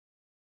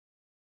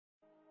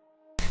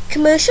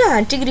Commercial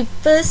hunting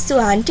refers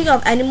to hunting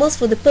of animals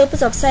for the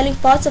purpose of selling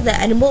parts of the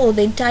animal or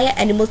the entire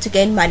animal to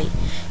gain money.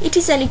 It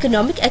is an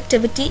economic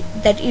activity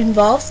that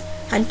involves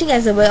hunting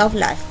as a way of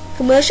life.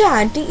 Commercial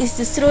hunting is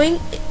destroying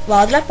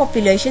wildlife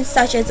populations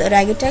such as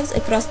orangutans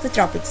across the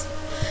tropics.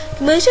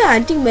 Commercial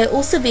hunting may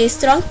also be a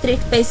strong threat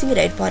facing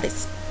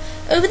rainforests.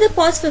 Over the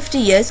past 50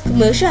 years,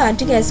 commercial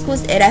hunting has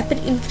caused a rapid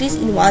increase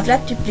in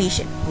wildlife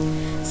depletion.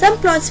 Some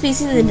plant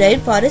species in the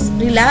rainforest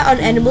rely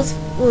on animals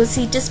for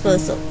citrus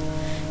pursuit.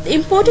 The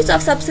importance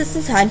of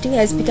subsistence hunting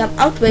has become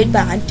outweighed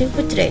by hunting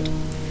for trade.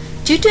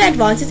 Due to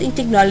advances in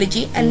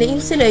technology and the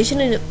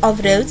installation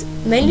of roads,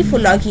 mainly for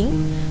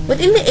logging,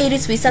 within the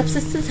areas where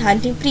subsistence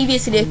hunting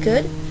previously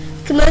occurred,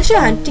 commercial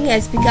hunting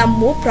has become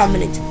more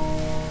prominent.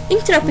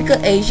 In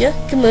tropical Asia,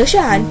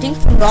 commercial hunting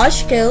for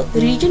large-scale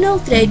regional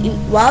trade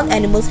in wild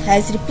animals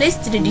has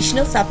replaced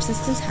traditional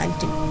subsistence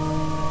hunting.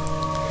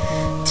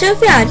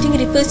 Trophy hunting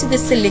refers to the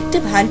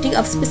selective hunting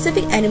of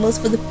specific animals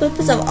for the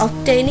purpose of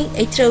obtaining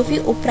a trophy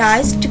or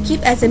prize to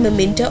keep as a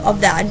memento of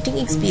the hunting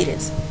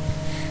experience.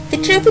 The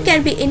trophy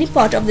can be any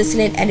part of the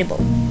slain animal.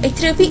 A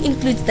trophy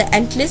includes the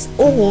antlers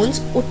or horns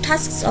or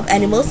tusks of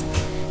animals,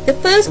 the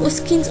furs or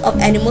skins of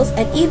animals,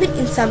 and even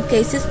in some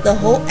cases the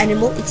whole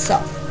animal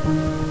itself.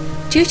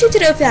 Due to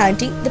trophy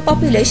hunting, the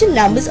population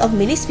numbers of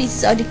many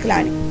species are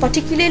declining,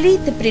 particularly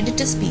the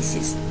predator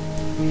species.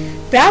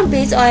 Brown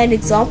bears are an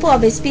example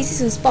of a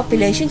species whose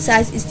population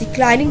size is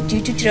declining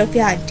due to trophy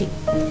hunting.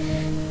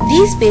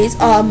 These bears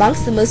are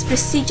amongst the most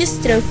prestigious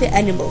trophy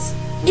animals.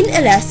 In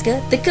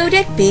Alaska, the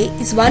Kodak bear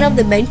is one of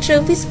the main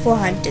trophies for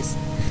hunters.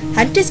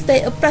 Hunters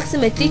pay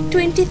approximately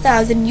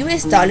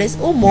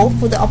 $20,000 or more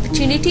for the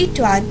opportunity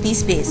to hunt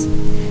these bears.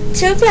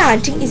 Trophy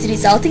hunting is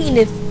resulting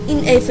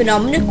in a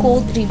phenomenon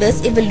called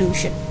reverse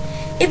evolution.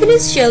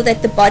 Evidence shows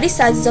that the body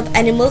sizes of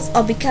animals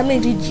are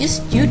becoming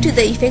reduced due to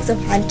the effects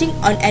of hunting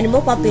on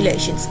animal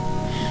populations.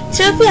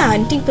 Trophy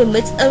hunting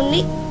permits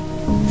only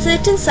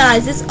certain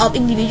sizes of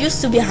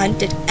individuals to be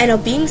hunted and are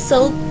being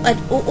sold at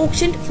or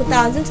auctioned for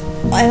thousands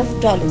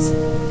of dollars.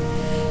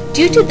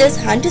 Due to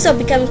this, hunters are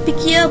becoming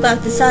pickier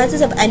about the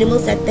sizes of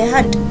animals that they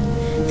hunt.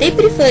 They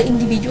prefer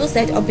individuals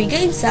that are bigger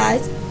in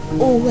size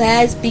or who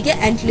has bigger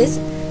antlers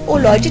or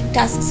larger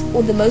tusks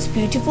or the most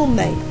beautiful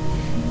male.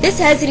 This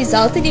has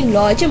resulted in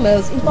larger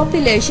males in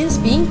populations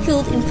being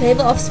killed in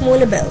favor of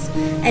smaller males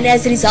and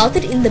has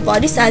resulted in the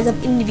body size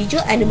of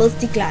individual animals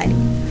declining.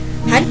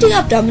 Hunting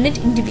of dominant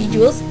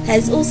individuals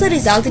has also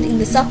resulted in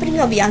the suffering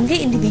of younger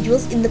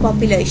individuals in the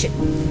population.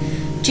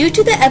 Due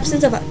to the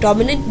absence of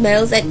dominant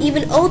males and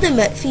even older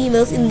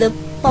females in the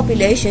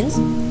populations,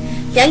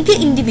 younger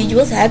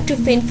individuals have to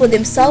fend for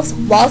themselves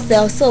whilst they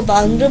are so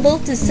vulnerable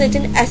to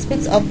certain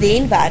aspects of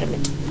their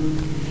environment.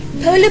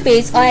 Polar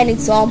bears are an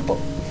example.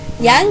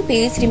 Young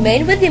bears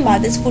remain with their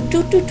mothers for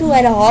 2 to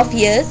 2.5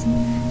 years,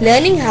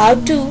 learning how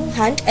to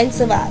hunt and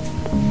survive.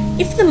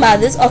 If the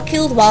mothers are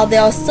killed while they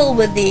are still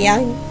with their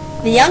young,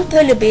 the young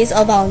polar bears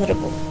are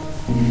vulnerable.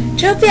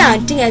 Trophy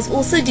hunting has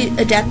also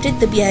adapted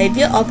the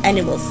behavior of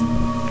animals.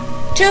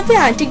 Trophy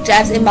hunting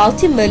drives a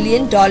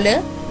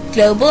multi-million-dollar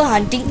global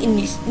hunting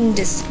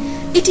industry.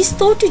 It is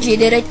thought to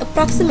generate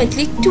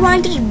approximately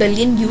 $200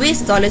 billion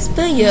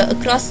per year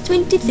across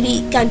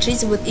 23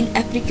 countries within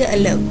Africa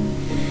alone.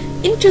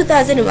 In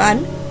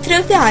 2001,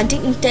 trophy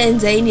hunting in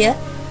Tanzania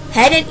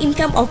had an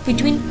income of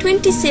between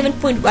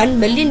 $27.1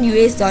 million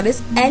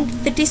and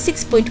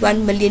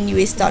 $36.1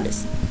 million.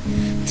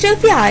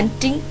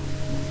 Trophy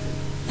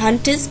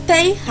hunters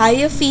pay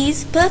higher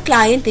fees per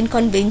client than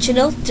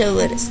conventional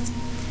tourists.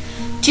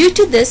 Due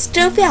to this,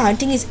 trophy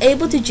hunting is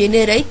able to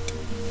generate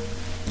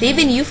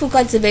revenue for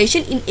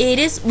conservation in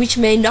areas which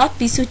may not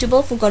be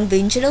suitable for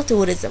conventional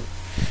tourism.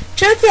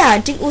 Trophy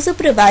hunting also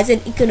provides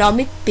an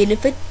economic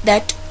benefit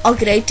that are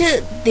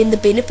greater than the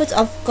benefits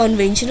of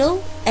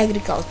conventional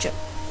agriculture.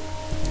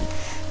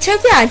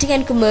 Trophy hunting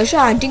and commercial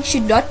hunting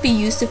should not be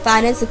used to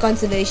finance the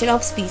conservation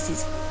of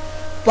species.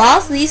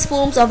 Whilst these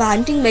forms of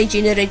hunting may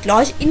generate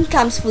large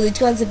incomes for the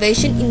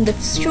conservation in the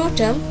short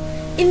term,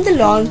 in the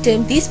long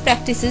term these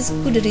practices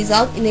could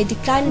result in a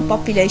decline in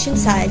population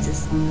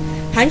sizes.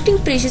 Hunting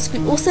pressures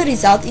could also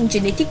result in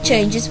genetic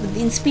changes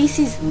within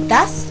species,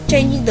 thus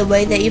changing the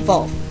way they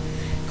evolve.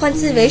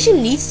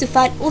 Conservation needs to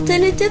find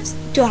alternatives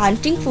to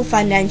hunting for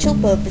financial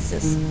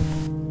purposes.